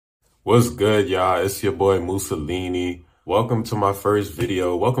What's good, y'all? It's your boy Mussolini. Welcome to my first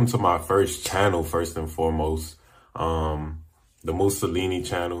video. Welcome to my first channel, first and foremost. The Mussolini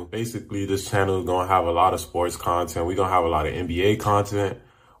channel. Basically, this channel is gonna have a lot of sports content. We're gonna have a lot of NBA content.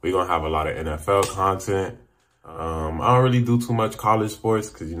 We're gonna have a lot of NFL content. I don't really do too much college sports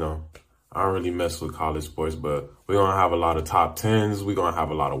because, I don't really mess with college sports, but we're gonna have a lot of top 10s. We're gonna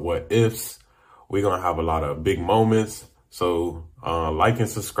have a lot of what ifs. We're gonna have a lot of big moments. So like and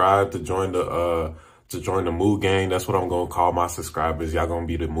subscribe to join the Mood Gang. That's what I'm gonna call my subscribers. Y'all gonna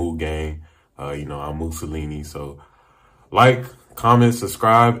be the Mood Gang. I'm Mussolini. So like, comment,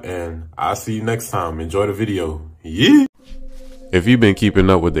 subscribe, and I'll see you next time. Enjoy the video. Yeah. If you've been keeping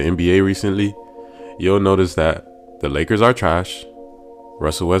up with the NBA recently, you'll notice that the Lakers are trash.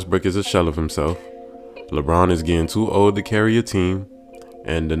 Russell Westbrook is a shell of himself. LeBron is getting too old to carry a team.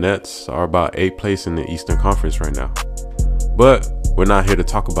 And the Nets are about 8th place in the Eastern Conference right now. But we're not here to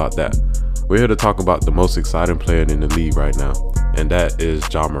talk about that. We're here to talk about the most exciting player in the league right now, and that is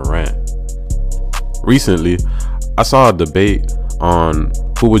Ja Morant. Recently, I saw a debate on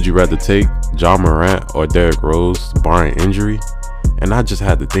who would you rather take, Ja Morant or Derrick Rose, barring injury, and I just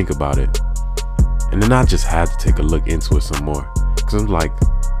had to think about it. And then I just had to take a look into it some more, because I'm like,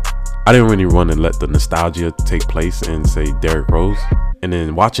 I didn't really want to let the nostalgia take place and say Derrick Rose. And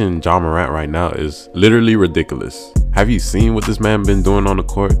then watching Ja Morant right now is literally ridiculous. Have you seen what this man been doing on the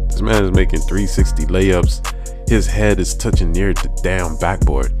court? This man is making 360 layups. His head is touching near the damn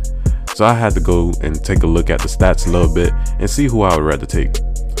backboard. So I had to go and take a look at the stats a little bit and see who I would rather take.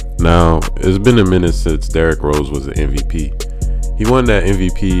 Now, it's been a minute since Derrick Rose was the MVP. He won that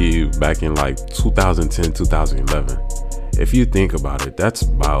MVP back in like 2010, 2011. If you think about it, that's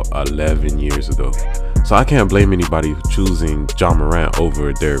about 11 years ago. So I can't blame anybody choosing Ja Morant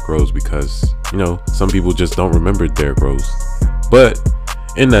over Derrick Rose because, some people just don't remember Derrick Rose. But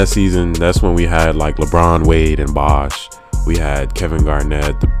in that season, that's when we had like LeBron, Wade, and Bosh. We had Kevin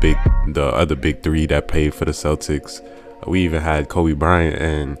Garnett, the other big three that played for the Celtics. We even had Kobe Bryant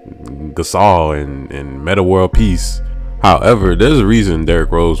and Gasol and Metta World Peace. However, there's a reason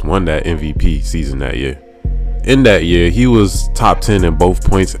Derrick Rose won that MVP season that year. In that year, he was top 10 in both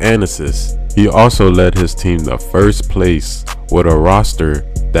points and assists. He also led his team to first place with a roster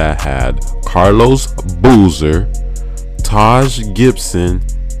that had Carlos Boozer, Taj Gibson,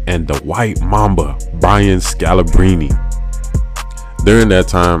 and the White Mamba, Brian Scalabrine. During that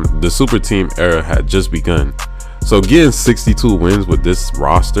time, the super team era had just begun. So getting 62 wins with this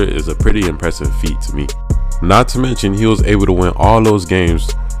roster is a pretty impressive feat to me. Not to mention, he was able to win all those games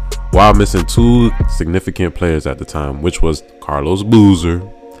while missing two significant players at the time, which was Carlos Boozer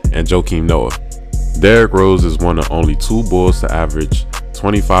and Joakim Noah. Derrick Rose is one of only two Bulls to average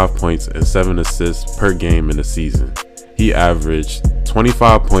 25 points and 7 assists per game in the season. He averaged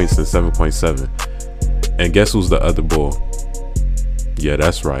 25 points and 7.7. And guess who's the other Bull? Yeah,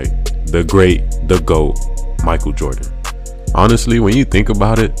 that's right. The great, the GOAT, Michael Jordan. Honestly, when you think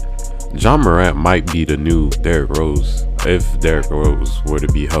about it, Ja Morant might be the new Derrick Rose if Derrick Rose were to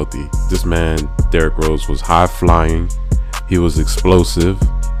be healthy. This man, Derrick Rose, was high flying. He was explosive.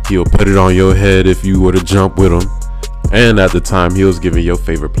 He'll put it on your head if you were to jump with him. And at the time, he was giving your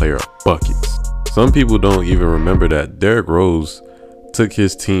favorite player buckets. Some people don't even remember that Derrick Rose took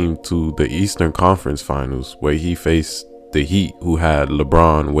his team to the Eastern Conference Finals where he faced the Heat, who had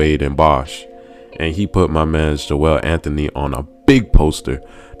LeBron, Wade, and Bosh. And he put my man Joel Anthony on a big poster.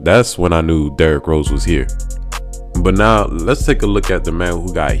 That's when I knew Derrick Rose was here. But now let's take a look at the man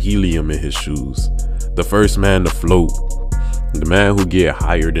who got helium in his shoes. The first man to float. The man who get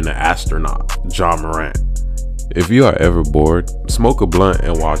higher than an astronaut, Ja Morant. If you are ever bored, smoke a blunt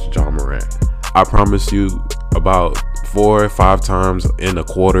and watch Ja Morant. I promise you, about 4 or 5 times in a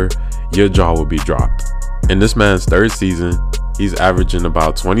quarter, your jaw will be dropped. In this man's third season, he's averaging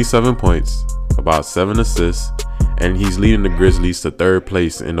about 27 points, about 7 assists, and he's leading the Grizzlies to 3rd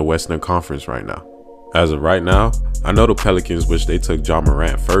place in the Western Conference right now. As of right now, I know the Pelicans wish they took Ja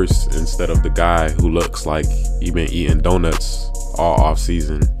Morant first instead of the guy who looks like he been eating donuts all off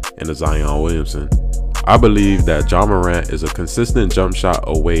season in the Zion Williamson. I believe that Ja Morant is a consistent jump shot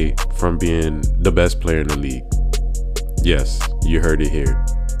away from being the best player in the league. Yes, you heard it here.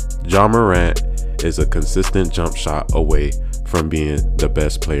 Ja Morant is a consistent jump shot away from being the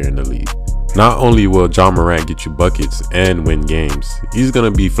best player in the league. Not only will Ja Morant get you buckets and win games, he's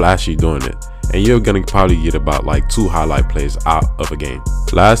gonna be flashy doing it. And you're gonna probably get about like 2 highlight plays out of a game.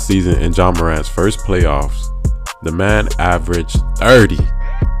 Last season in Ja Morant's first playoffs, the man averaged 30.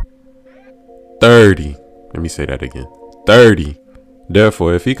 Let me say that again. 30.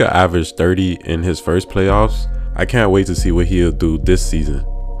 Therefore, if he could average 30 in his first playoffs, I can't wait to see what he'll do this season.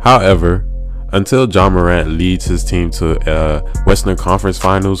 However, until Ja Morant leads his team to Western Conference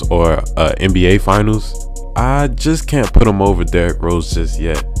Finals or NBA Finals, I just can't put him over Derrick Rose just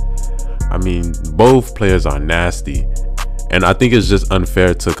yet. I mean, both players are nasty, and I think it's just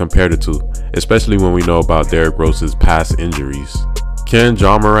unfair to compare the two, especially when we know about Derrick Rose's past injuries. Can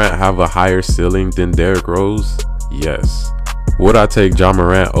Ja Morant have a higher ceiling than Derrick Rose? Yes. Would I take Ja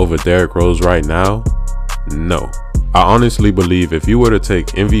Morant over Derrick Rose right now? No. I honestly believe if you were to take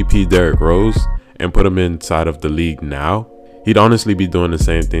MVP Derrick Rose and put him inside of the league now, he'd honestly be doing the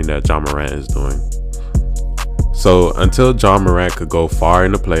same thing that Ja Morant is doing. So until Ja Morant could go far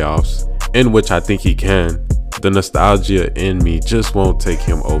in the playoffs, in which I think he can, the nostalgia in me just won't take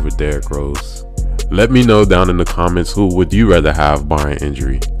him over Derrick Rose. Let me know down in the comments who would you rather have barring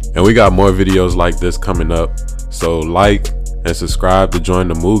injury. And we got more videos like this coming up, so like and subscribe to join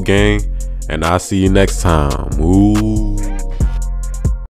the Mood Gang, and I'll see you next time. Ooh.